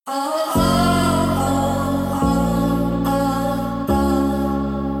Hello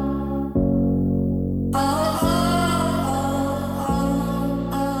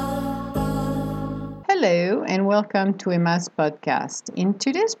and welcome to Emma's podcast. In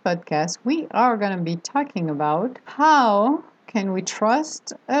today's podcast, we are going to be talking about how can we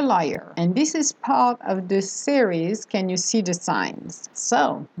trust a liar? And this is part of the series Can You See the Signs?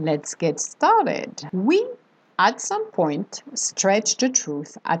 So, let's get started. We at some point stretch the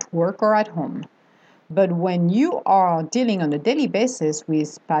truth at work or at home. But when you are dealing on a daily basis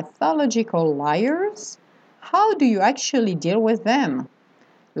with pathological liars, how do you actually deal with them?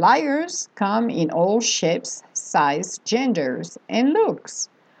 Liars come in all shapes, sizes, genders, and looks.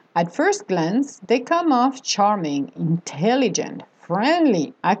 At first glance, they come off charming, intelligent,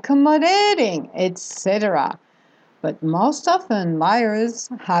 friendly, accommodating, etc. But most often, liars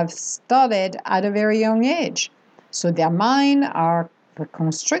have started at a very young age, so their minds are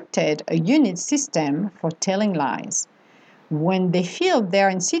constructed a unit system for telling lies. When they feel they're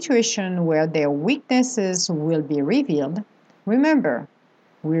in situation where their weaknesses will be revealed, remember,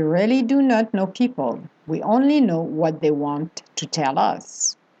 we really do not know people. We only know what they want to tell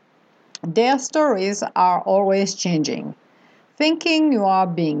us. Their stories are always changing. Thinking you are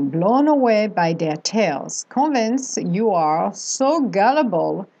being blown away by their tales, convinced you are so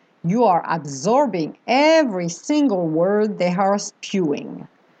gullible you are absorbing every single word they are spewing.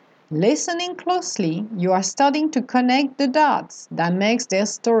 Listening closely, you are starting to connect the dots that makes their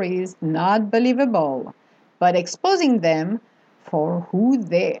stories not believable, but exposing them for who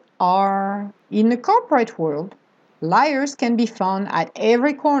they are. In the corporate world, liars can be found at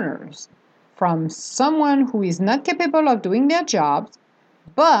every corner, from someone who is not capable of doing their jobs,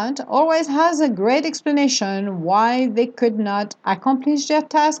 but always has a great explanation why they could not accomplish their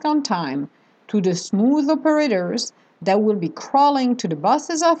task on time, to the smooth operators that will be crawling to the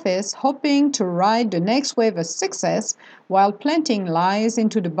boss's office hoping to ride the next wave of success while planting lies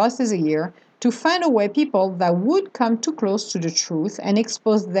into the boss's ear to find away people that would come too close to the truth and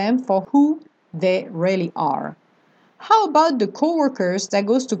expose them for who they really are. How about the coworkers that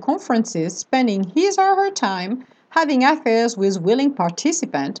goes to conferences spending his or her time having affairs with willing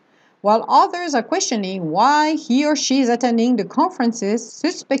participants, while others are questioning why he or she is attending the conferences,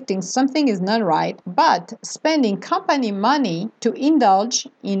 suspecting something is not right, but spending company money to indulge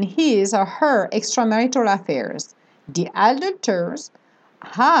in his or her extramarital affairs? The adulterers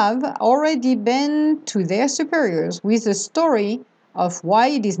have already been to their superiors with a story of why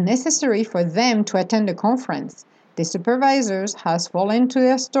it is necessary for them to attend the conference. The supervisors has fallen to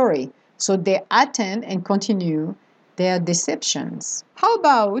their story, so they attend and continue their deceptions. How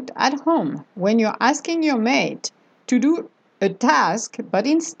about at home when you're asking your mate to do a task, but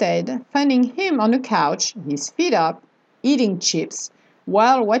instead finding him on the couch, his feet up, eating chips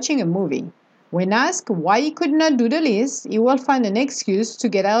while watching a movie? When asked why he could not do the list, he will find an excuse to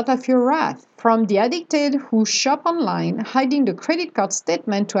get out of your wrath. From the addicted who shop online, hiding the credit card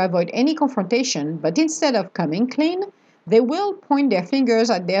statement to avoid any confrontation, but instead of coming clean, they will point their fingers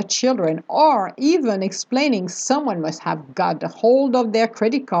at their children or even explaining someone must have got a hold of their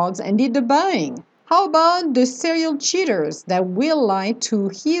credit cards and did the buying. How about the serial cheaters that will lie to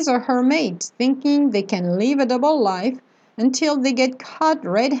his or her mate, thinking they can live a double life until they get caught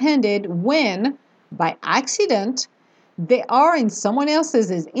red handed when, by accident, they are in someone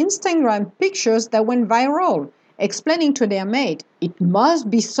else's Instagram pictures that went viral, explaining to their mate, it must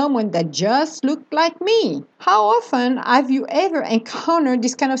be someone that just looked like me. How often have you ever encountered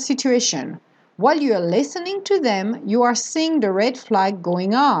this kind of situation? While you are listening to them, you are seeing the red flag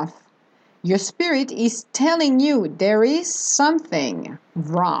going off. Your spirit is telling you there is something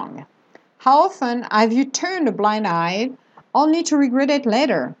wrong. How often have you turned a blind eye only to regret it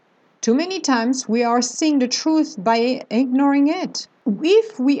later? Too many times we are seeing the truth by ignoring it.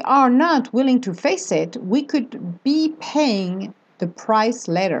 If we are not willing to face it, we could be paying the price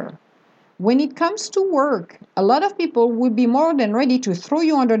later. When it comes to work, a lot of people will be more than ready to throw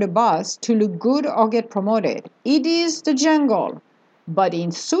you under the bus to look good or get promoted. It is the jungle. But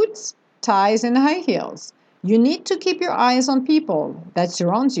in suits, ties, and high heels, you need to keep your eyes on people that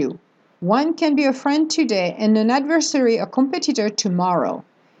surround you. One can be a friend today and an adversary or competitor tomorrow.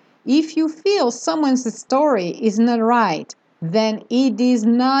 If you feel someone's story is not right, then it is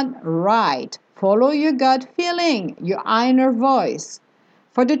not right. Follow your gut feeling, your inner voice.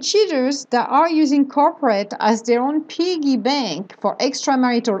 For the cheaters that are using corporate as their own piggy bank for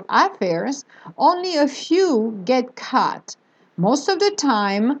extramarital affairs, only a few get caught. Most of the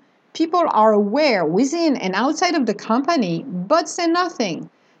time, people are aware within and outside of the company but say nothing.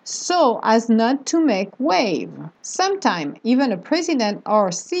 so as not to make wave. Sometimes even a president or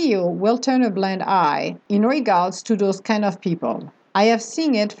CEO will turn a blind eye in regards to those kind of people. I have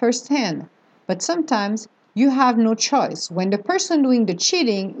seen it firsthand. But sometimes you have no choice when the person doing the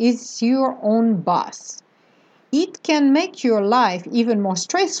cheating is your own boss. It can make your life even more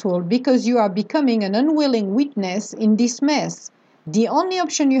stressful because you are becoming an unwilling witness in this mess. The only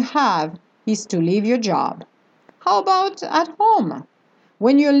option you have is to leave your job. How about at home?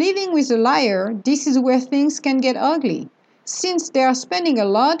 When you're living with a liar, this is where things can get ugly. Since they are spending a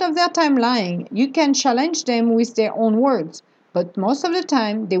lot of their time lying, you can challenge them with their own words. But most of the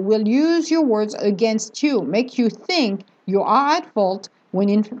time, they will use your words against you, make you think you are at fault when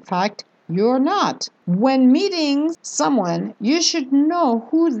in fact you're not. When meeting someone, you should know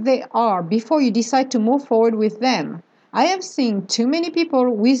who they are before you decide to move forward with them. I have seen too many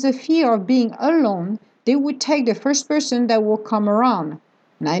people with the fear of being alone, they would take the first person that will come around.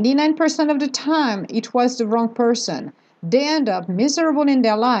 99% of the time, it was the wrong person. They end up miserable in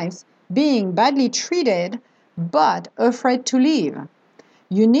their lives, being badly treated, but afraid to leave.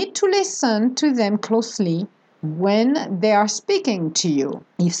 You need to listen to them closely when they are speaking to you.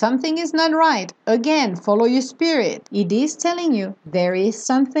 If something is not right, again, follow your spirit. It is telling you there is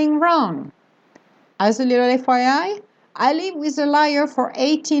something wrong. As a little FYI, I lived with a liar for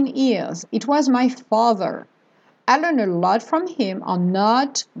 18 years. It was my father. I learned a lot from him on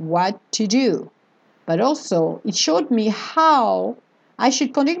not what to do, but also it showed me how I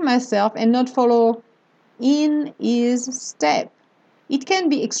should conduct myself and not follow in his step. It can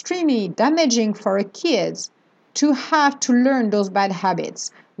be extremely damaging for a kid to have to learn those bad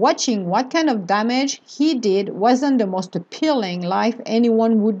habits. Watching what kind of damage he did wasn't the most appealing life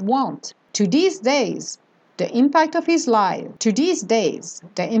anyone would want. To the impact of his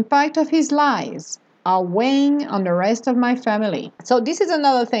lies are weighing on the rest of my family. So this is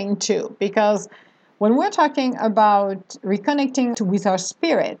another thing too, because when we're talking about reconnecting with our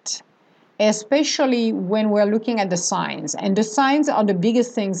spirit, especially when we're looking at the signs, and the signs are the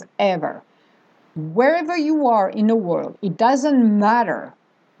biggest things ever. Wherever you are in the world, it doesn't matter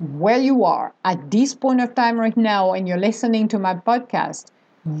where you are at this point of time right now and you're listening to my podcast,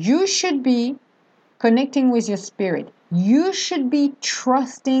 you should be connecting with your spirit. You should be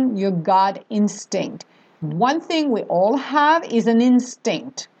trusting your God instinct. One thing we all have is an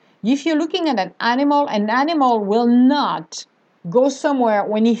instinct. If you're looking at an animal will not go somewhere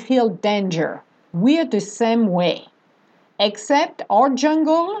when he feels danger. We're the same way. Except our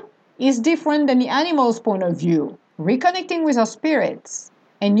jungle is different than the animal's point of view. Reconnecting with our spirits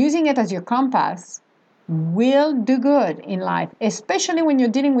and using it as your compass will do good in life, especially when you're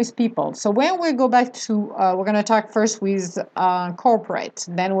dealing with people. So when we go back to, we're going to talk first with corporate,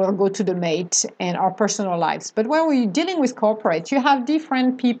 then we'll go to the mate and our personal lives. But when we're dealing with corporate, you have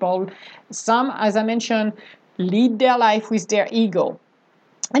different people. Some, as I mentioned, lead their life with their ego.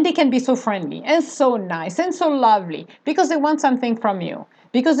 And they can be so friendly and so nice and so lovely because they want something from you,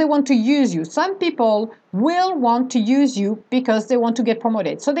 because they want to use you. Some people will want to use you because they want to get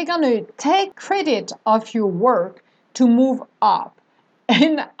promoted. So they're going to take credit of your work to move up.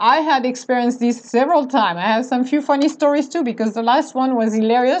 And I had experienced this several times. I have some few funny stories too, because the last one was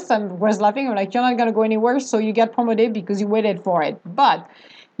hilarious and was laughing. I'm like, you're not going to go anywhere, so you get promoted because you waited for it. But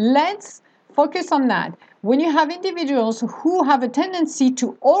let's focus on that. When you have individuals who have a tendency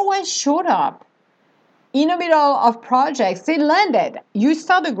to always show up in the middle of projects, they landed. You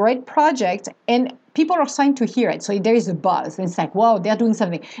start a great project and people are starting to hear it. So there is a buzz. And it's like, wow, they're doing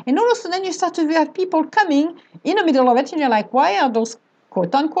something. And all of a sudden you start to have people coming in the middle of it and you're like, why are those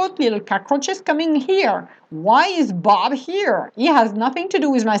quote unquote little cockroaches coming here? Why is Bob here? He has nothing to do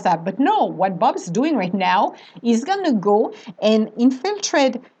with my staff. But no, what Bob's doing right now is going to go and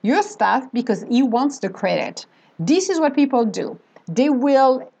infiltrate your staff because he wants the credit. This is what people do. They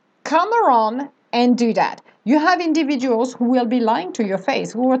will come around and do that. You have individuals who will be lying to your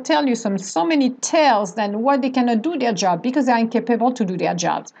face, who will tell you so many tales than what they cannot do their job because they are incapable to do their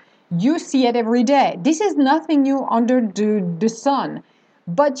jobs. You see it every day. This is nothing new under the sun.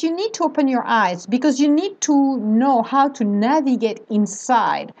 But you need to open your eyes because you need to know how to navigate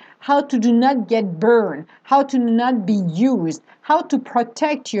inside, how to do not get burned, how to not be used, how to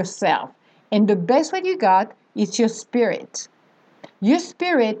protect yourself. And the best way you got is your spirit. Your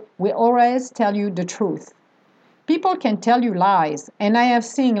spirit will always tell you the truth. People can tell you lies, and I have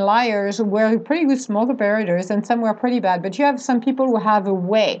seen liars who were pretty good smooth operators and some were pretty bad, but you have some people who have a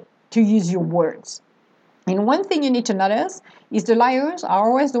way to use your words. And one thing you need to notice is the liars are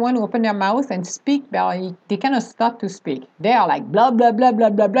always the one who open their mouth and speak, but they cannot stop to speak. They are like blah, blah, blah, blah,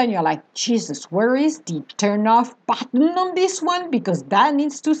 blah, blah. And you're like, Jesus, where is the turn off button on this one? Because that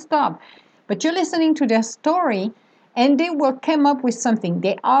needs to stop. But you're listening to their story and they will come up with something.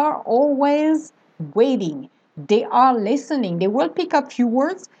 They are always waiting. They are listening. They will pick up few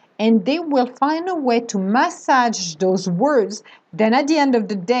words and they will find a way to massage those words. Then at the end of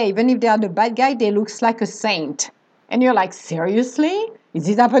the day, even if they are the bad guy, they look like a saint. And you're like, seriously? Is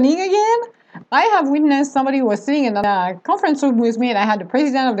this happening again? I have witnessed somebody who was sitting in a conference room with me, and I had the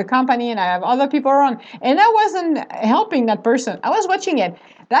president of the company, and I have other people around, and I wasn't helping that person. I was watching it.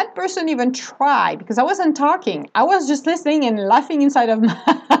 That person even tried, because I wasn't talking. I was just listening and laughing inside of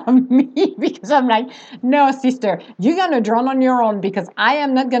me, because I'm like, no, sister, you're going to drown on your own, because I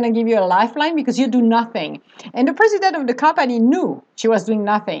am not going to give you a lifeline, because you do nothing. And the president of the company knew she was doing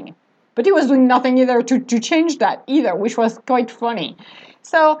nothing. But he was doing nothing either to change that either, which was quite funny.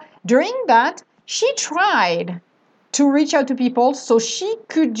 So during that, she tried to reach out to people so she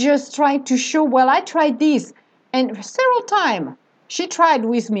could just try to show, well, I tried this. And several times she tried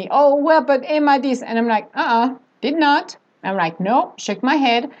with me, oh, well, but Emma this. And I'm like, did not. I'm like, no, shake my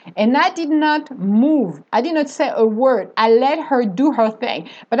head. And I did not move. I did not say a word. I let her do her thing.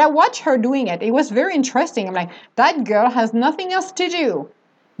 But I watched her doing it. It was very interesting. I'm like, that girl has nothing else to do.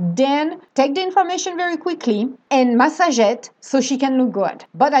 Then take the information very quickly and massage it so she can look good.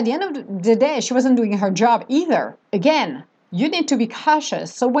 But at the end of the day, she wasn't doing her job either. Again, you need to be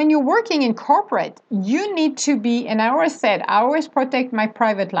cautious. So when you're working in corporate, you need to be, and I always protect my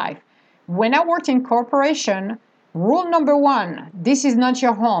private life. When I worked in corporation, rule number one, this is not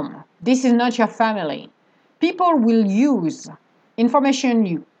your home. This is not your family. People will use information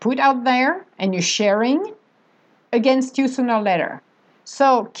you put out there and you're sharing against you sooner or later.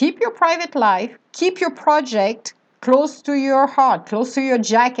 So keep your private life, keep your project close to your heart, close to your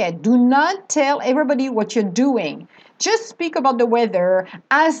jacket. Do not tell everybody what you're doing. Just speak about the weather,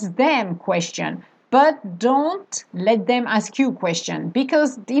 ask them question, but don't let them ask you question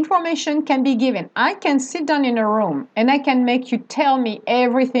because the information can be given. I can sit down in a room and I can make you tell me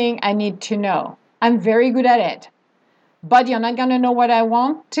everything I need to know. I'm very good at it. But you're not going to know what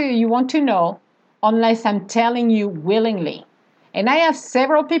you want to know unless I'm telling you willingly. And I have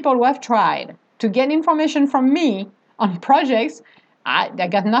several people who have tried to get information from me on projects. I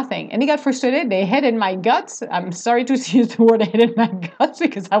got nothing. And they got frustrated. They hated my guts. I'm sorry to use the word hated my guts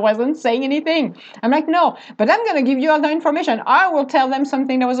because I wasn't saying anything. I'm like, no, but I'm going to give you other information. I will tell them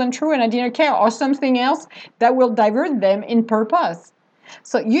something that wasn't true and I didn't care or something else that will divert them in purpose.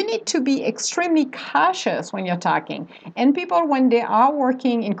 So you need to be extremely cautious when you're talking. And people, when they are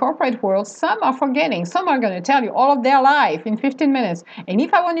working in corporate world, some are forgetting. Some are going to tell you all of their life in 15 minutes. And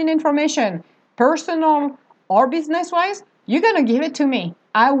if I want information, personal or business-wise, you're going to give it to me.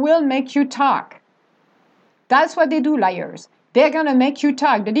 I will make you talk. That's what they do, liars. They're going to make you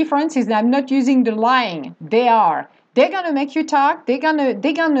talk. The difference is that I'm not using the lying. They are. They're going to make you talk. They're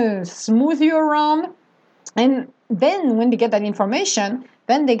gonna smooth you around. And then when they get that information,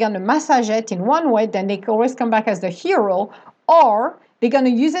 then they're going to massage it in one way, then they always come back as the hero, or they're going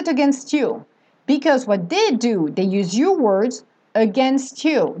to use it against you. Because what they do, they use your words against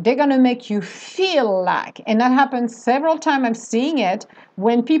you. They're going to make you feel like, and that happens several times, I'm seeing it,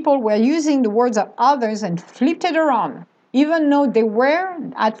 when people were using the words of others and flipped it around, even though they were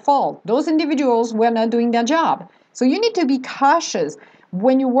at fault. Those individuals were not doing their job. So you need to be cautious.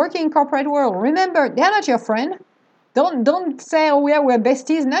 When you work in corporate world, remember, they're not your friend. Don't say, oh, yeah, we're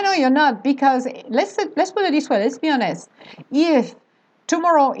besties. No, you're not. Because let's put it this way. Let's be honest. If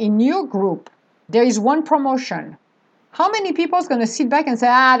tomorrow in your group there is one promotion, how many people is going to sit back and say,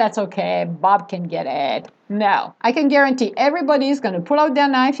 that's okay, Bob can get it? No. I can guarantee everybody is going to pull out their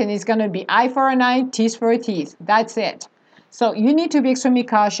knife and it's going to be eye for an eye, teeth for a teeth. That's it. So you need to be extremely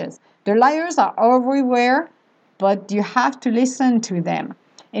cautious. The liars are everywhere, but you have to listen to them.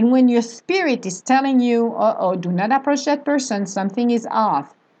 And when your spirit is telling you, do not approach that person, something is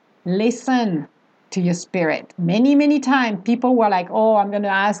off, listen to your spirit. Many, many times people were like, I'm going to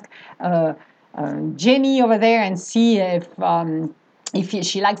ask Jenny over there and see if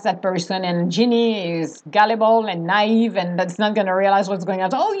she likes that person, and Jenny is gullible and naive and that's not going to realize what's going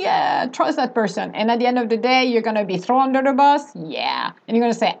on. So, oh yeah, trust that person. And at the end of the day, you're going to be thrown under the bus. Yeah. And you're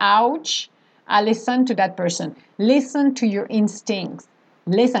going to say, ouch. I listen to that person. Listen to your instincts.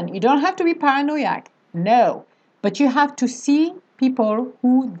 Listen, you don't have to be paranoid. No. But you have to see people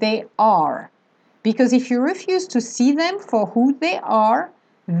who they are. Because if you refuse to see them for who they are,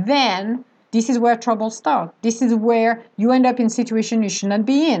 then this is where trouble starts. This is where you end up in situations you should not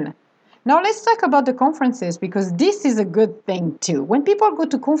be in. Now let's talk about the conferences, because this is a good thing too. When people go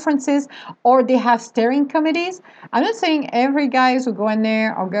to conferences or they have steering committees, I'm not saying every guys who go in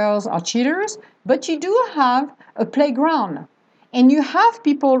there or girls are cheaters, but you do have a playground. And you have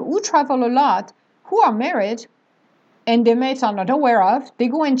people who travel a lot who are married and their mates are not aware of, they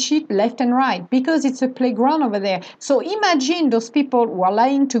go and cheat left and right because it's a playground over there. So imagine those people who are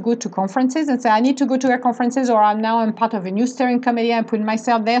lying to go to conferences and say, I need to go to a conferences, or I'm part of a new steering committee, I'm putting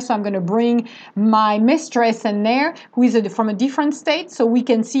myself there, so I'm going to bring my mistress in there who is from a different state so we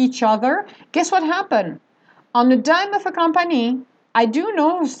can see each other. Guess what happened? On the dime of a company, I do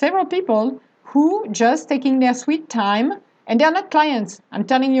know several people who just taking their sweet time, and they're not clients. I'm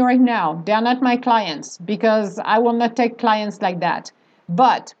telling you right now, they are not my clients because I will not take clients like that.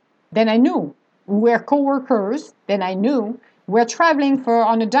 But then I knew we're co-workers. Then I knew we're traveling for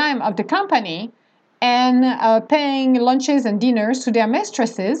on a dime of the company and paying lunches and dinners to their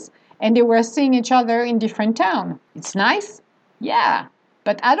mistresses, and they were seeing each other in different town. It's nice, yeah,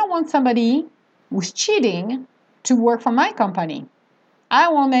 but I don't want somebody who's cheating to work for my company. I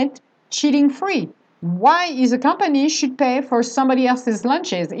want it cheating free. Why is a company should pay for somebody else's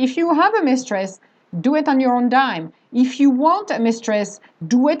lunches? If you have a mistress, do it on your own dime. If you want a mistress,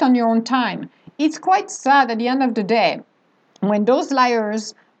 do it on your own time. It's quite sad at the end of the day when those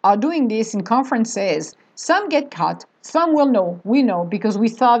liars are doing this in conferences. Some get caught, some will know. We know because we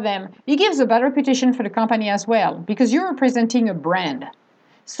saw them. It gives a bad reputation for the company as well because you're representing a brand.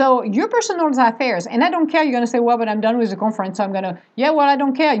 So your personal affairs, and I don't care, you're going to say, well, but I'm done with the conference. So I'm going to, yeah, well, I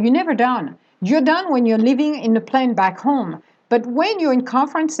don't care. You're never done. You're done when you're living in the plane back home. But when you're in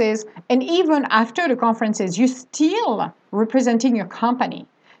conferences, and even after the conferences, you're still representing your company.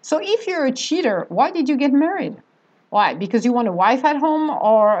 So if you're a cheater, why did you get married? Why? Because you want a wife at home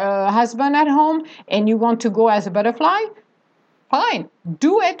or a husband at home and you want to go as a butterfly? Fine.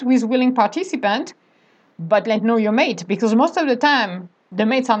 Do it with willing participant, but let know your mate, because most of the time the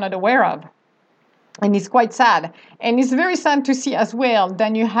mates are not aware of. And it's quite sad. And it's very sad to see as well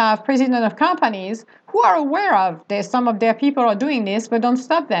that you have presidents of companies who are aware of this. Some of their people are doing this, but don't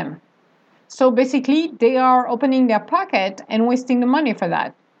stop them. So basically, they are opening their pocket and wasting the money for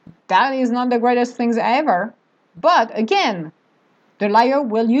that. That is not the greatest things ever. But again, the liar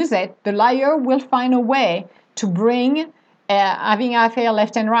will use it. The liar will find a way to bring having an affair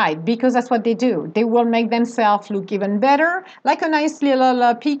left and right, because that's what they do. They will make themselves look even better, like a nice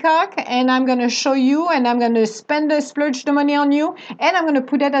little peacock, and I'm going to show you, and I'm going to splurge the money on you, and I'm going to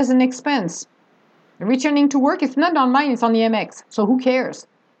put it as an expense. Returning to work, it's not on mine, it's on the MX. So who cares?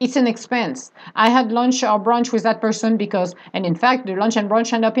 It's an expense. I had lunch or brunch with that person because, and in fact, the lunch and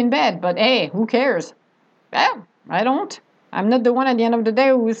brunch end up in bed, but hey, who cares? Well, I don't. I'm not the one at the end of the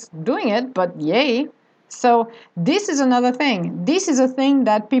day who's doing it, but yay. So this is another thing. This is a thing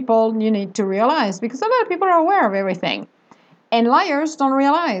that people you need to realize, because a lot of people are aware of everything. And liars don't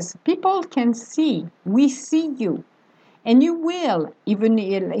realize. People can see. We see you. And you will, even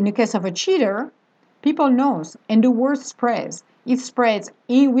in the case of a cheater, people knows. And the word spreads. It spreads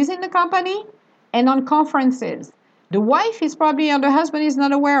within the company and on conferences. The wife is probably, or the husband is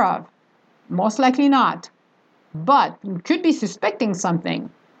not aware of. Most likely not. But could be suspecting something,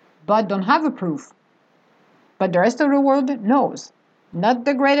 but don't have a proof. But the rest of the world knows. Not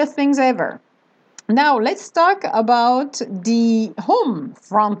the greatest things ever. Now let's talk about the home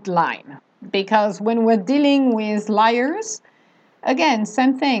front line. Because when we're dealing with liars, again,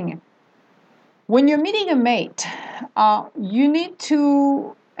 same thing. When you're meeting a mate, you need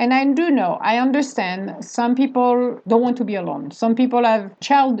to, and I do know, I understand some people don't want to be alone. Some people have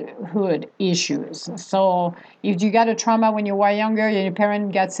childhood issues. So if you got a trauma when you were younger, your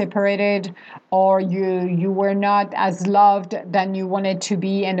parents got separated, or you were not as loved than you wanted to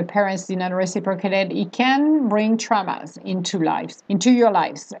be, and the parents did not reciprocate it can bring traumas into your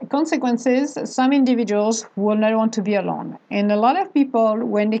lives. Consequences, some individuals will not want to be alone. And a lot of people,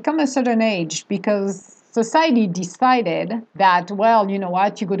 when they come a certain age, because society decided that, well, you know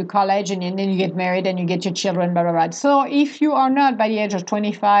what, you go to college and then you get married and you get your children, blah, blah, blah. So if you are not by the age of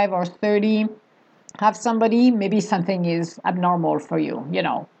 25 or 30, have somebody, maybe something is abnormal for you. You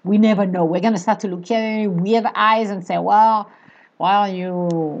know, we never know. We're going to start to look at you with eyes and say, well,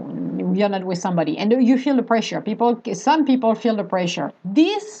 you're not with somebody. And you feel the pressure. Some people feel the pressure.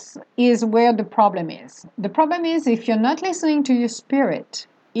 This is where the problem is. The problem is if you're not listening to your spirit,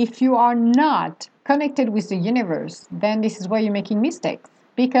 if you are not connected with the universe, then this is where you're making mistakes.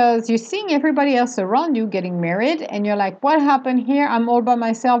 Because you're seeing everybody else around you getting married, and you're like, what happened here? I'm all by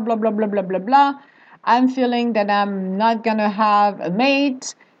myself, blah, blah, blah, blah, blah, blah. I'm feeling that I'm not going to have a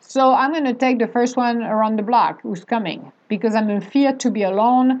mate. So I'm going to take the first one around the block who's coming, because I'm in fear to be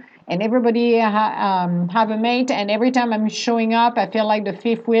alone. and everybody have a mate, and every time I'm showing up, I feel like the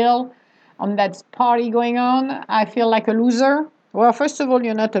fifth wheel on that party going on. I feel like a loser. Well, first of all,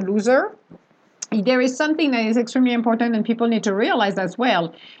 you're not a loser. There is something that is extremely important and people need to realize as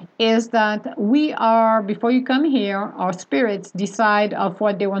well, is that we are, before you come here, our spirits decide of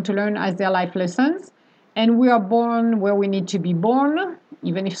what they want to learn as their life lessons, and we are born where we need to be born,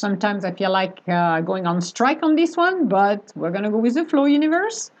 even if sometimes I feel like going on strike on this one, but we're going to go with the flow,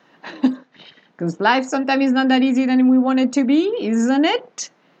 universe. Because life sometimes is not that easy than we want it to be, isn't it?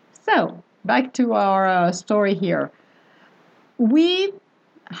 So back to our story here. We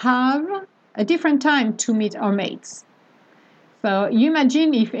have a different time to meet our mates. So you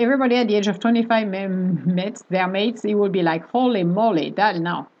imagine if everybody at the age of 25 met their mates, it would be like, holy moly,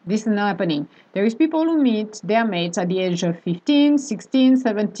 this is not happening. There is people who meet their mates at the age of 15, 16,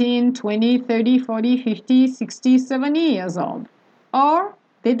 17, 20, 30, 40, 50, 60, 70 years old. Or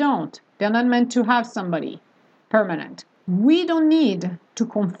they don't. They're not meant to have somebody permanent. We don't need to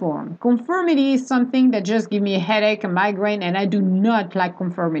conform. Conformity is something that just gives me a headache, a migraine, and I do not like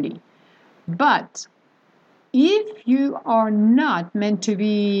conformity. But if you are not meant to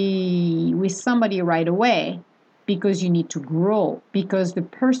be with somebody right away because you need to grow, because the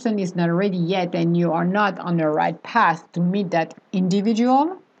person is not ready yet and you are not on the right path to meet that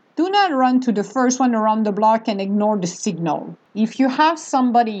individual, do not run to the first one around the block and ignore the signal. If you have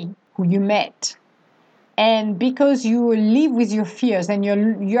somebody who you met, and because you live with your fears and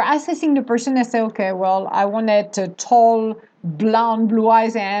you're assessing the person and say, okay, well, I wanted a tall, blonde, blue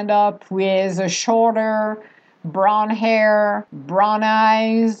eyes and end up with a shorter, brown hair, brown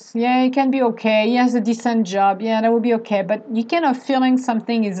eyes. Yeah, it can be okay. He has a decent job. Yeah, that would be okay. But you kind of feeling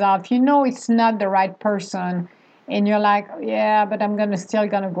something is off. You know it's not the right person. And you're like, yeah, but I'm still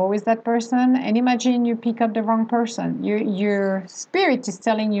gonna go with that person. And imagine you pick up the wrong person. Your spirit is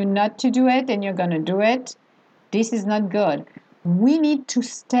telling you not to do it, and you're gonna do it. This is not good. We need to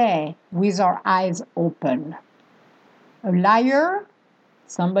stay with our eyes open. A liar,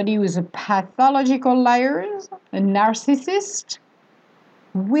 somebody who is a pathological liar, a narcissist,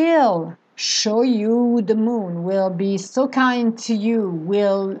 will show you the moon, will be so kind to you,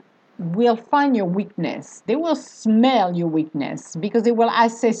 will find your weakness. They will smell your weakness because they will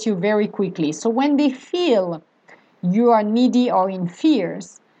assess you very quickly. So when they feel you are needy or in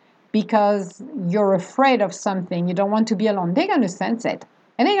fears because you're afraid of something, you don't want to be alone, they're going to sense it.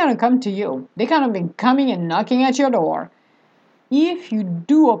 And they're going to come to you. They're going to be coming and knocking at your door. If you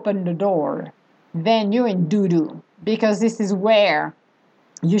do open the door, then you're in doo-doo, because this is where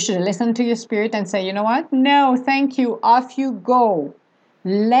you should listen to your spirit and say, you know what? No, thank you. Off you go.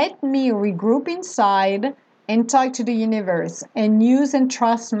 Let me regroup inside and talk to the universe and use and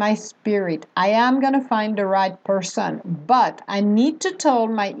trust my spirit. I am going to find the right person, but I need to tell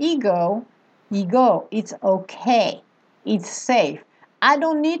my ego, it's okay. It's safe. I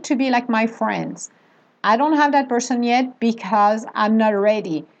don't need to be like my friends. I don't have that person yet because I'm not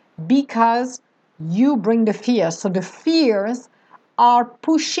ready. Because you bring the fears. So the fears are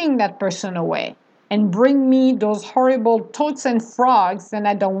pushing that person away and bring me those horrible toads and frogs that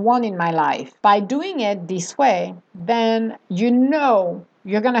I don't want in my life. By doing it this way, then you know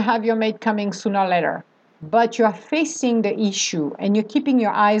you're going to have your mate coming sooner or later. But you're facing the issue and you're keeping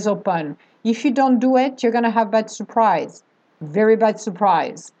your eyes open. If you don't do it, you're going to have bad surprise. Very bad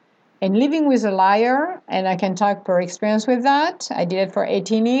surprise. And living with a liar, and I can talk per experience with that. I did it for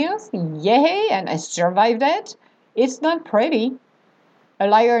 18 years. Yay, and I survived it. It's not pretty. A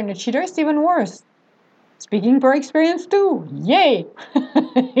liar and a cheater is even worse. Speaking per experience too. Yay!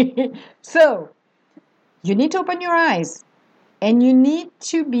 So, you need to open your eyes and you need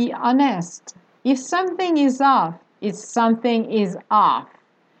to be honest. If something is off, something is off.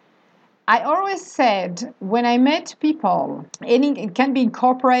 I always said when I met people, it can be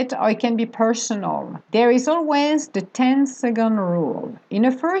corporate or it can be personal, there is always the 10-second rule. In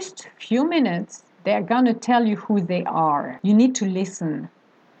the first few minutes, they're going to tell you who they are. You need to listen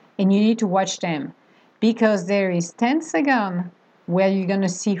and you need to watch them because there is 10 seconds where you're going to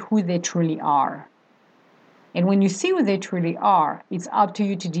see who they truly are. And when you see who they truly are, it's up to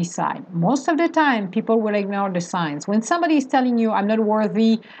you to decide. Most of the time, people will ignore the signs. When somebody is telling you, I'm not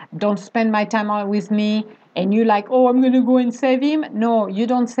worthy, don't spend my time with me, and you're like, oh, I'm going to go and save him. No, you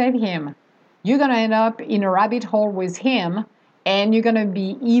don't save him. You're going to end up in a rabbit hole with him, and you're going to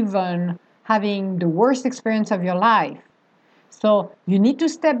be even having the worst experience of your life. So you need to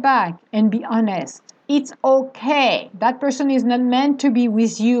step back and be honest. It's okay. That person is not meant to be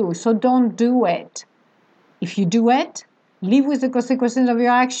with you, so don't do it. If you do it, live with the consequences of your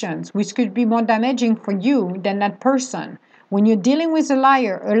actions, which could be more damaging for you than that person. When you're dealing with a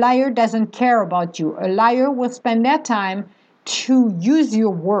liar doesn't care about you. A liar will spend their time to use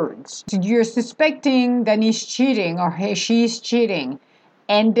your words. You're suspecting that he's cheating or she's cheating,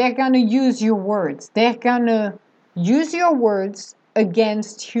 and they're going to use your words. They're going to use your words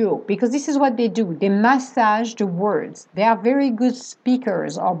against you, because this is what they do. They massage the words. They are very good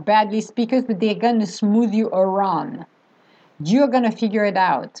speakers or badly speakers, but they're going to smooth you around. You're going to figure it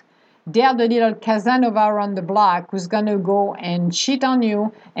out. They're the little Casanova around the block who's going to go and cheat on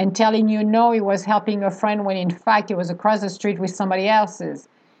you and telling you no, he was helping a friend when in fact he was across the street with somebody else's.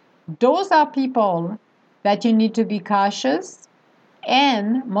 Those are people that you need to be cautious,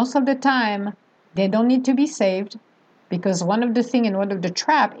 and most of the time they don't need to be saved, because one of the things and one of the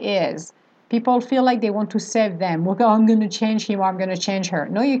trap is people feel like they want to save them. Well, I'm going to change him or I'm going to change her.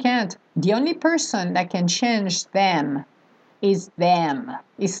 No, you can't. The only person that can change them is them.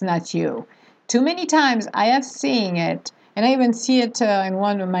 It's not you. Too many times I have seen it, and I even see it in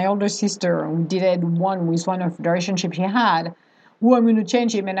one of my older sister who did it one with one of the relationships she had. Oh, I'm going to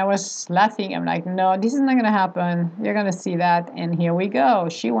change him. And I was laughing. I'm like, no, this is not going to happen. You're going to see that. And here we go.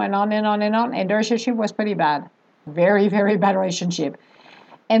 She went on and on and on. And the relationship was pretty bad. Very, very bad relationship.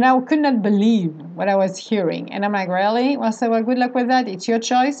 And I could not believe what I was hearing. And I'm like, really? Well, I said, well, good luck with that. It's your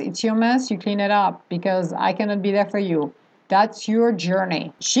choice. It's your mess. You clean it up, because I cannot be there for you. That's your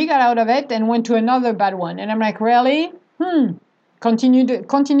journey. She got out of it and went to another bad one. And I'm like, really? Continue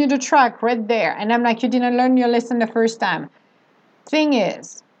the track right there. And I'm like, you didn't learn your lesson the first time. Thing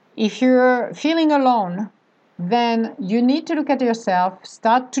is, if you're feeling alone, then you need to look at yourself,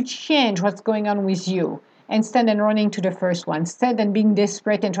 start to change what's going on with you, instead of running to the first one, instead of being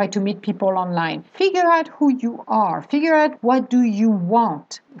desperate and try to meet people online. Figure out who you are. Figure out what do you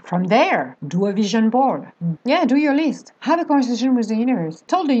want. From there, do a vision board. Yeah, do your list. Have a conversation with the universe.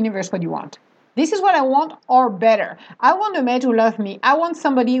 Tell the universe what you want. This is what I want, or better. I want a mate who loves me. I want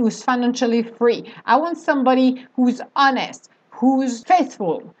somebody who's financially free. I want somebody who's honest, who's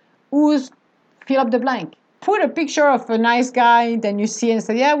faithful, who's fill up the blank. Put a picture of a nice guy, then you see and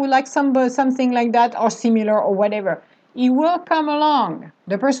say, yeah, we like something like that or similar or whatever. He will come along.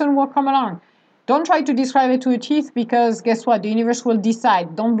 The person will come along. Don't try to describe it to a teeth, because guess what? The universe will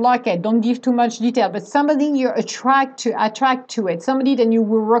decide. Don't block it. Don't give too much detail. But somebody you attract to it. Somebody that you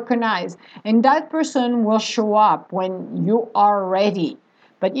will recognize. And that person will show up when you are ready.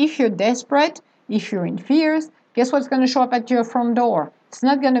 But if you're desperate, if you're in fears, guess what's going to show up at your front door? It's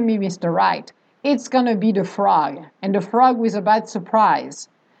not going to be Mr. Right. It's going to be the frog, and the frog with a bad surprise.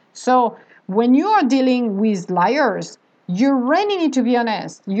 So when you are dealing with liars, you really need to be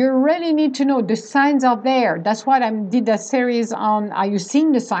honest. You really need to know the signs are there. That's why I did that series on, are you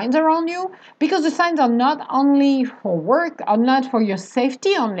seeing the signs around you? Because the signs are not only for work, or not for your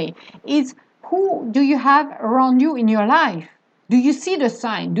safety only. It's who do you have around you in your life? Do you see the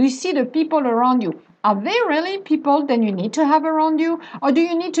sign? Do you see the people around you? Are they really people that you need to have around you? Or do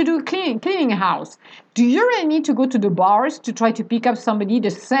you need to do cleaning a house? Do you really need to go to the bars to try to pick up somebody, the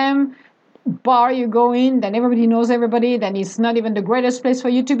same bar you go in, then everybody knows everybody, then it's not even the greatest place for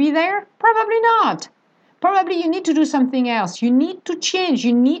you to be there? Probably not. Probably you need to do something else. You need to change.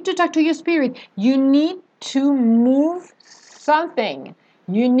 You need to talk to your spirit. You need to move something.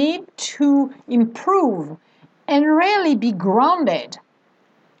 You need to improve and really be grounded.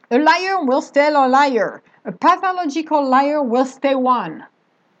 A liar will stay a liar. A pathological liar will stay one.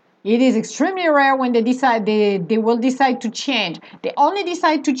 It is extremely rare when they will decide to change. They only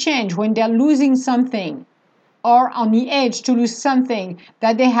decide to change when they're losing something, or on the edge to lose something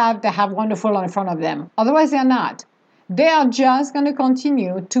that they have wonderful in front of them. Otherwise, they're not. They are just going to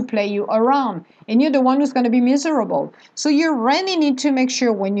continue to play you around, and you're the one who's going to be miserable. So you really need to make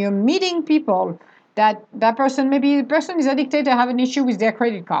sure when you're meeting people that person, maybe the person is addicted to have an issue with their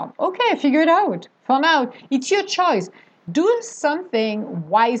credit card. Okay, figure it out. For now, it's your choice. Do something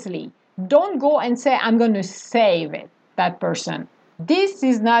wisely. Don't go and say, I'm going to save that person. This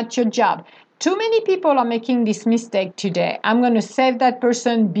is not your job. Too many people are making this mistake today. I'm going to save that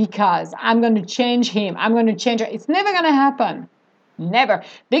person because I'm going to change him. I'm going to change her. It's never going to happen. Never.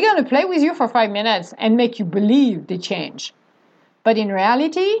 They're going to play with you for 5 minutes and make you believe they change. But in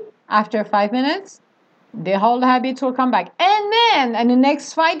reality, after 5 minutes, the old habits will come back. And then, in the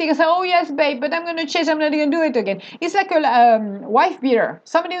next fight, they can say, oh, yes, babe, but I'm going to change. I'm not going to do it again. It's like a wife beater.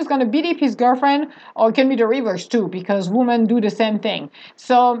 Somebody who's going to beat up his girlfriend, or it can be the reverse too, because women do the same thing.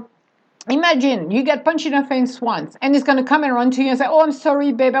 So imagine you get punched in the face once, and it's going to come and run to you and say, oh, I'm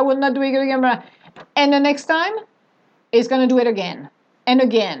sorry, babe, I will not do it again. And the next time, it's going to do it again, and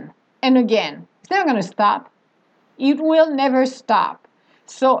again, and again. It's never going to stop. It will never stop.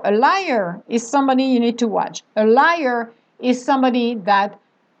 So a liar is somebody you need to watch. A liar is somebody that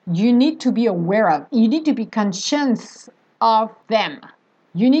you need to be aware of. You need to be conscious of them.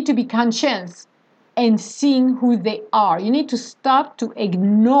 You need to be conscious and seeing who they are. You need to stop to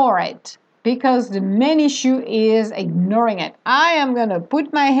ignore it, because the main issue is ignoring it. I am going to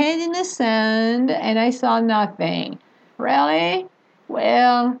put my head in the sand and I saw nothing. Really?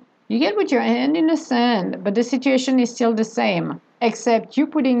 Well, you can put your hand in the sand, but the situation is still the same, except you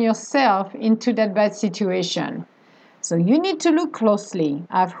putting yourself into that bad situation. So you need to look closely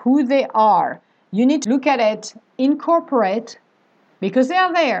at who they are. You need to look at it, incorporate, because they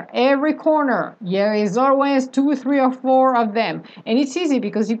are there every corner. There is always 2, 3, or 4 of them, and it's easy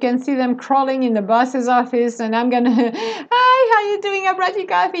because you can see them crawling in the boss's office, and I'm gonna hi, how you doing? I brought you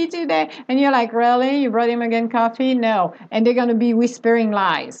coffee today. And you're like, really? You brought him again coffee? No. And they're gonna be whispering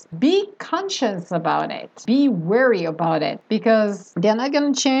lies. Be conscious about it, be wary about it, because they're not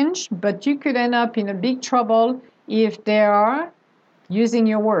gonna change, but you could end up in a big trouble if they are using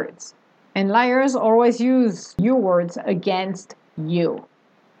your words. And liars always use your words against you.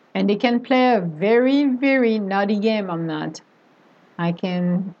 And they can play a very, very naughty game on that. I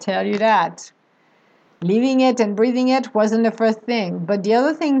can tell you that. Living it and breathing it wasn't the first thing. But the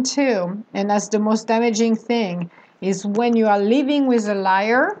other thing too, and that's the most damaging thing, is when you are living with a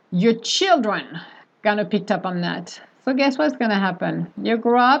liar, your children gonna pick up on that. So guess what's gonna happen? You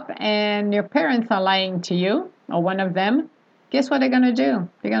grow up and your parents are lying to you, or one of them. Guess what they're gonna do?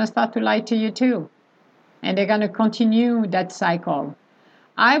 They're gonna start to lie to you too. And they're going to continue that cycle.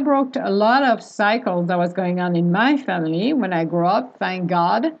 I broke a lot of cycles that was going on in my family when I grew up, thank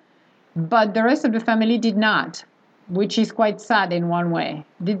God. But the rest of the family did not, which is quite sad in one way.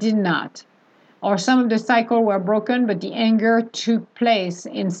 They did not. Or some of the cycles were broken, but the anger took place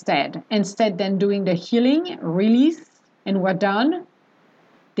instead. Instead than doing the healing, release, and we're done,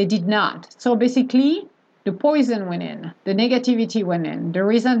 they did not. So basically, the poison went in, the negativity went in, the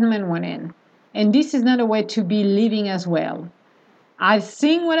resentment went in. And this is not a way to be living as well. I've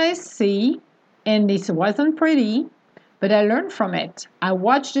seen what I see, and this wasn't pretty, but I learned from it. I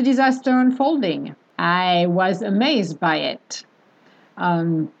watched the disaster unfolding. I was amazed by it.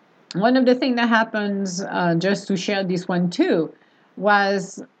 One of the things that happens, just to share this one too,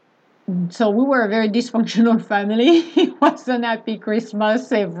 was so we were a very dysfunctional family. It wasn't happy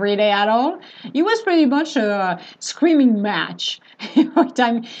Christmas every day at all. It was pretty much a screaming match. Every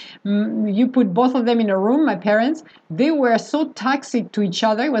time you put both of them in a room, my parents, they were so toxic to each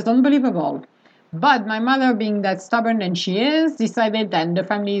other. It was unbelievable. But my mother, being that stubborn and she is, decided that the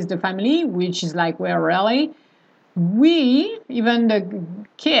family is the family, which is like, well, really? We, even the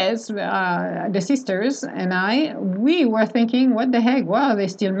kids, the sisters and I, we were thinking, what the heck? Well, they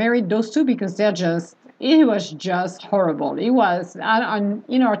still married those two because it was just horrible. It was,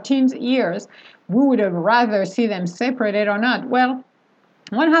 in our teens years, we would have rather see them separated or not. Well,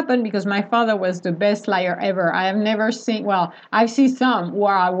 what happened, because my father was the best liar ever. I have never seen, well, I've seen some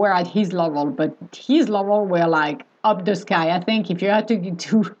where were at his level, but his level were like up the sky. I think if you had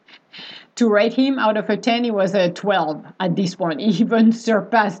to rate him out of a 10, he was a 12 at this point. He even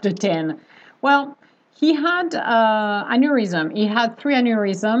surpassed the 10. Well, he had aneurysm. He had 3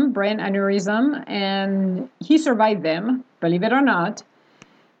 aneurysm, brain aneurysm, and he survived them, believe it or not.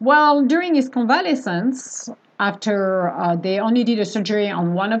 Well, during his convalescence, after they only did a surgery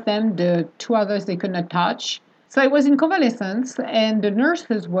on one of them, the 2 others they could not touch. So I was in convalescence, and the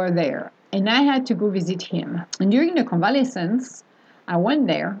nurses were there, and I had to go visit him. And during the convalescence, I went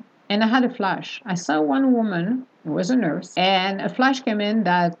there, and I had a flash. I saw one woman, who was a nurse, and a flash came in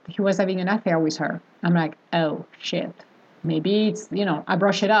that he was having an affair with her. I'm like, oh, shit. Maybe it's, I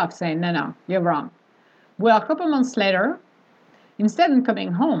brush it off, saying, no, you're wrong. Well, a couple months later, instead of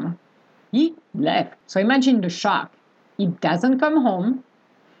coming home, he left. So imagine the shock. He doesn't come home.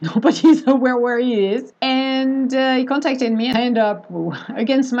 Nobody's aware where he is. And he contacted me. I ended up,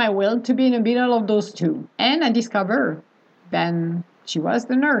 against my will, to be in the middle of those two. And I discovered then she was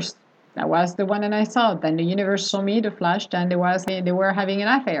the nurse. That was the one that I saw. Then the universe saw me, the flash, and they were having an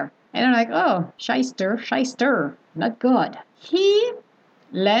affair. And I'm like, oh, shyster, not good. He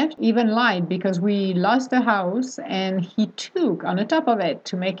left, even lied, because we lost the house, and he took, on the top of it,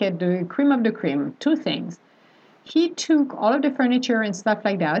 to make it the cream of the cream, 2 things. He took all of the furniture and stuff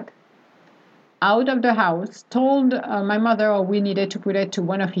like that out of the house, told my mother we needed to put it to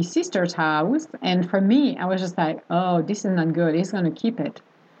one of his sister's house. And for me, I was just like, oh, this is not good. He's going to keep it.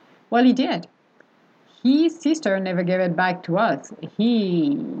 Well, he did. His sister never gave it back to us.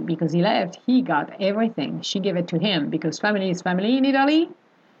 Because he left, he got everything. She gave it to him because family is family in Italy.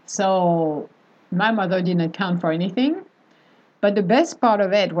 So my mother didn't count for anything. But the best part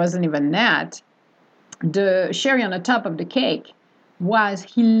of it wasn't even that. the cherry on the top of the cake was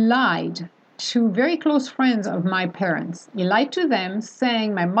he lied to very close friends of my parents. He lied to them,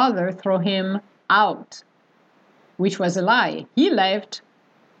 saying my mother threw him out, which was a lie. He left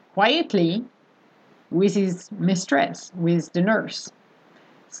quietly with his mistress, with the nurse.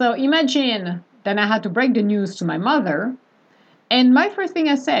 So imagine that I had to break the news to my mother. And my first thing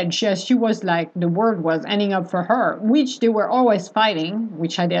I said, she was like, the word was ending up for her, which they were always fighting,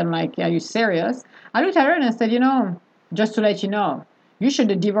 which I didn't like. Are you serious? I looked at her and I said, just to let you know, you should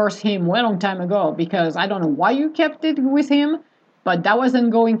have divorced him well long time ago because I don't know why you kept it with him, but that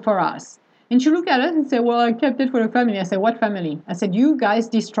wasn't going for us. And she looked at us and said, well, I kept it for the family. I said, what family? I said, you guys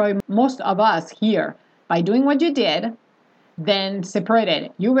destroyed most of us here by doing what you did, then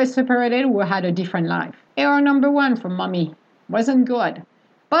separated. You were separated, we had a different life. Error number one from mommy. Wasn't good.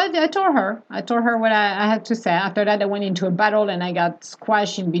 But I told her what I had to say. After that, I went into a battle and I got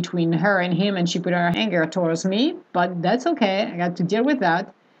squashed in between her and him, and she put her anger towards me. But that's okay. I got to deal with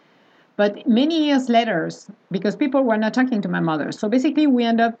that. But many years later, because people were not talking to my mother, so basically we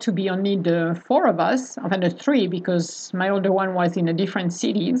end up to be only the four of us, often the three, because my older one was in a different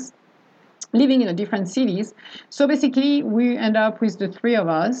cities, living in a different cities. So basically, we end up with the three of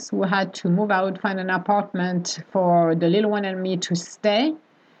us who had to move out, find an apartment for the little one and me to stay,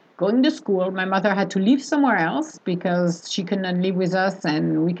 going to school. My mother had to live somewhere else because she could not live with us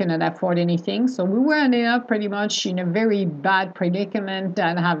and we could not afford anything. So we were ending up pretty much in a very bad predicament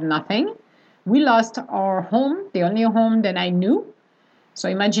and have nothing. We lost our home, the only home that I knew. So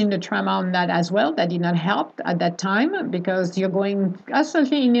imagine the trauma on that as well. That did not help at that time because you're going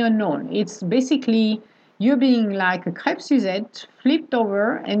absolutely in the unknown. It's basically you're being like a crepe Suzette flipped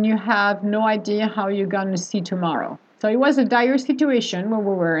over and you have no idea how you're going to see tomorrow. So it was a dire situation where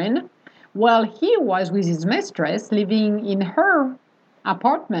we were in. Well, he was with his mistress living in her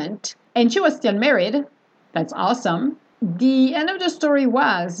apartment and she was still married. That's awesome. The end of the story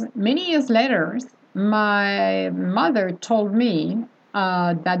was many years later, my mother told me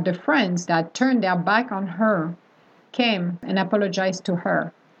that the friends that turned their back on her came and apologized to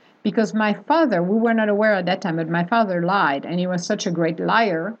her. Because my father, we were not aware at that time, but my father lied, and he was such a great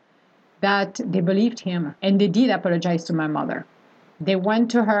liar that they believed him, and they did apologize to my mother. They went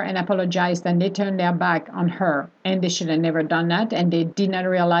to her and apologized, and they turned their back on her, and they should have never done that, and they did not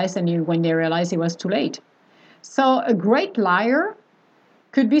realize, and when they realized, it was too late. So a great liar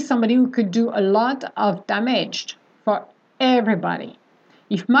could be somebody who could do a lot of damage for everybody.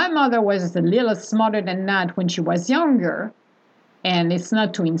 If my mother was a little smarter than that when she was younger, and it's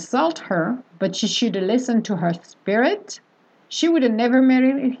not to insult her, but she should have listened to her spirit, she would have never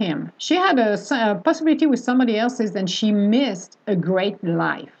married him. She had a possibility with somebody else's and she missed a great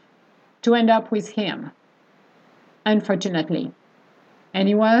life to end up with him, unfortunately. And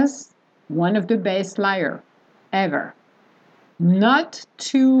he was one of the best liars ever. Not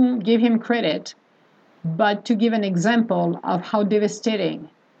to give him credit, but to give an example of how devastating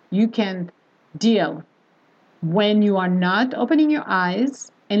you can deal when you are not opening your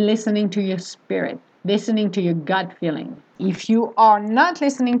eyes and listening to your spirit, listening to your gut feeling. If you are not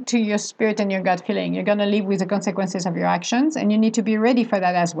listening to your spirit and your gut feeling, you're going to live with the consequences of your actions, and you need to be ready for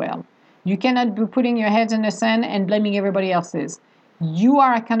that as well. You cannot be putting your heads in the sand and blaming everybody else's. You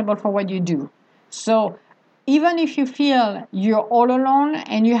are accountable for what you do. So even if you feel you're all alone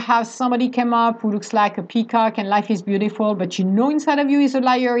and you have somebody come up who looks like a peacock and life is beautiful, but you know inside of you is a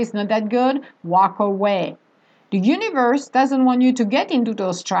liar, is not that good, walk away. The universe doesn't want you to get into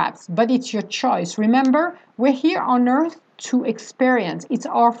those traps, but it's your choice. Remember, we're here on earth to experience. It's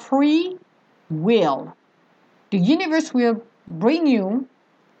our free will. The universe will bring you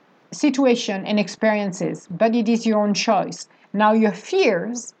situation and experiences, but it is your own choice. Now, your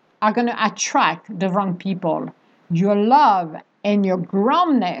fears are going to attract the wrong people. Your love and your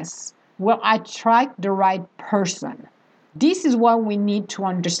groundness will attract the right person. This is what we need to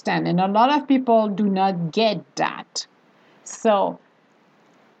understand, and a lot of people do not get that. So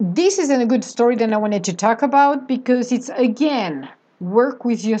this isn't a good story that I wanted to talk about because it's, again, work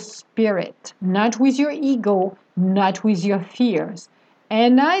with your spirit, not with your ego, not with your fears.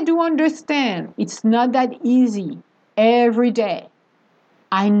 And I do understand it's not that easy every day.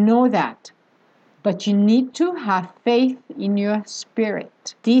 I know that. But you need to have faith in your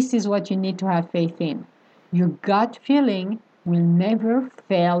spirit. This is what you need to have faith in. Your gut feeling will never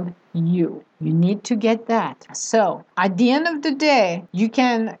fail you. You need to get that. So, at the end of the day, you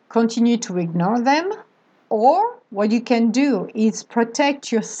can continue to ignore them, or what you can do is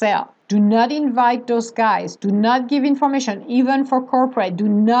protect yourself. Do not invite those guys. Do not give information, even for corporate. Do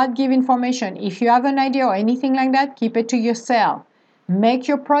not give information. If you have an idea or anything like that, keep it to yourself. Make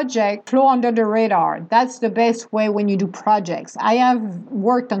your project flow under the radar. That's the best way when you do projects. I have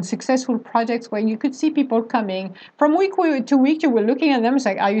worked on successful projects where you could see people coming from week to week. You were looking at them. It's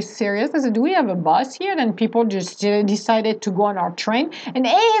like, are you serious? I said, do we have a boss here? Then people just decided to go on our train, and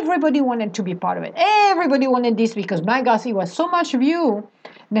everybody wanted to be part of it. Everybody wanted this because, my gosh, it was so much view.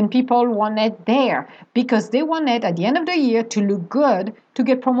 Then people wanted there because they wanted at the end of the year to look good to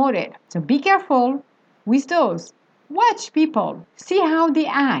get promoted. So be careful with those. Watch people. See how they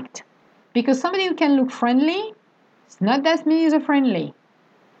act. Because somebody who can look friendly, it's not that means a friendly.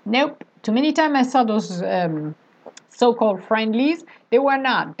 Nope. Too many times I saw those so-called friendlies. They were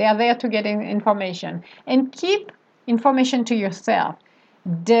not. They are there to get information. And keep information to yourself.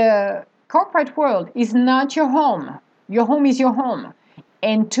 The corporate world is not your home. Your home is your home.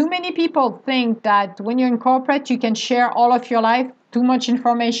 And too many people think that when you're in corporate, you can share all of your life, too much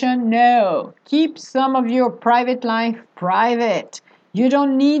information. No, keep some of your private life private. You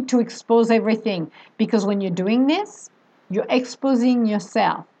don't need to expose everything because when you're doing this, you're exposing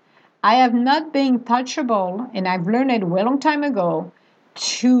yourself. I have not been touchable, and I've learned it a long time ago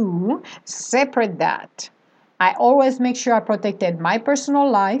to separate that. I always make sure I protected my personal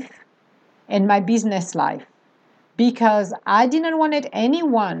life and my business life, because I didn't want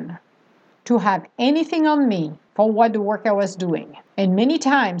anyone to have anything on me for what the work I was doing. And many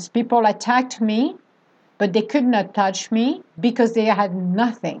times people attacked me, but they could not touch me because they had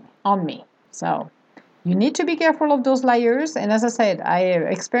nothing on me. So you need to be careful of those liars. And as I said, I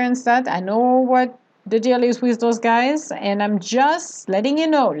experienced that. I know what the deal is with those guys. And I'm just letting you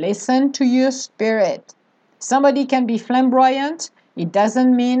know, listen to your spirit. Somebody can be flamboyant. It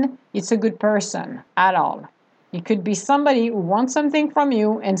doesn't mean it's a good person at all. It could be somebody who wants something from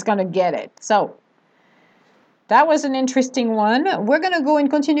you and is going to get it. So that was an interesting one. We're going to go and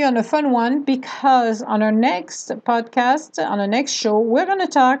continue on a fun one because on our next podcast, on our next show, we're going to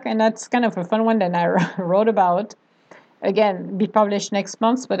talk, and that's kind of a fun one that I wrote about. Again, be published next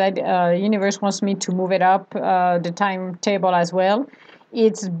month, but Universe wants me to move it up the timetable as well.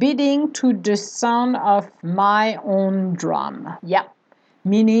 It's beating to the sound of my own drum. Yeah.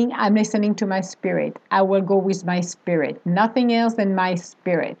 Meaning I'm listening to my spirit. I will go with my spirit. Nothing else than my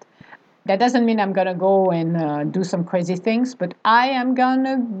spirit. That doesn't mean I'm going to go and do some crazy things, but I am going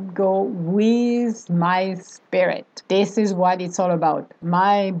to go with my spirit. This is what it's all about.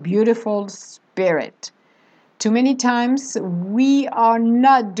 My beautiful spirit. Too many times we are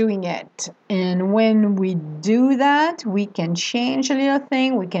not doing it. And when we do that, we can change a little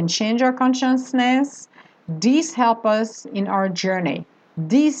thing. We can change our consciousness. This helps us in our journey.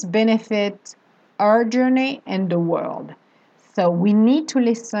 This benefits our journey and the world. So we need to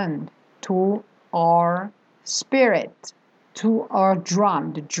listen to our spirit, to our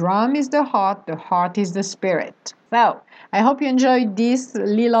drum. The drum is the heart is the spirit. So I hope you enjoyed this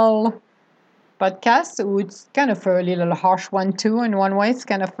little podcast. It's kind of a little harsh one too in one way. It's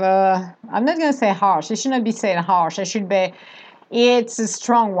kind of, I'm not going to say harsh. I shouldn't be saying harsh. It's a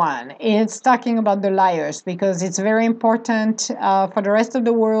strong one. It's talking about the liars because it's very important for the rest of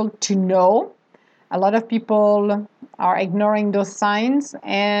the world to know. A lot of people are ignoring those signs,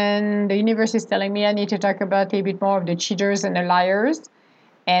 and the universe is telling me I need to talk about a little bit more of the cheaters and the liars.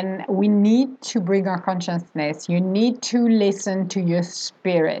 And we need to bring our consciousness. You need to listen to your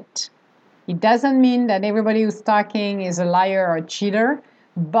spirit. It doesn't mean that everybody who's talking is a liar or a cheater,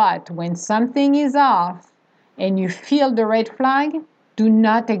 but when something is off, and you feel the red flag, do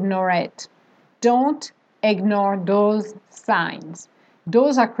not ignore it. Don't ignore those signs.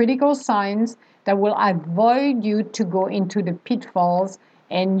 Those are critical signs that will avoid you to go into the pitfalls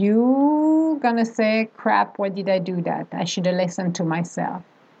and you gonna say, crap, why did I do that? I should have listened to myself.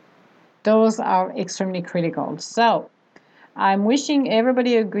 Those are extremely critical. So I'm wishing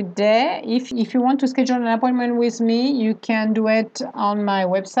everybody a good day. If you want to schedule an appointment with me, you can do it on my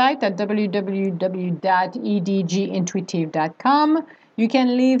website at www.edgintuitive.com. You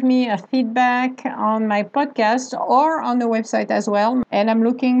can leave me a feedback on my podcast or on the website as well. And I'm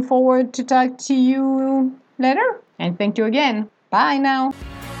looking forward to talk to you later. And thank you again. Bye now.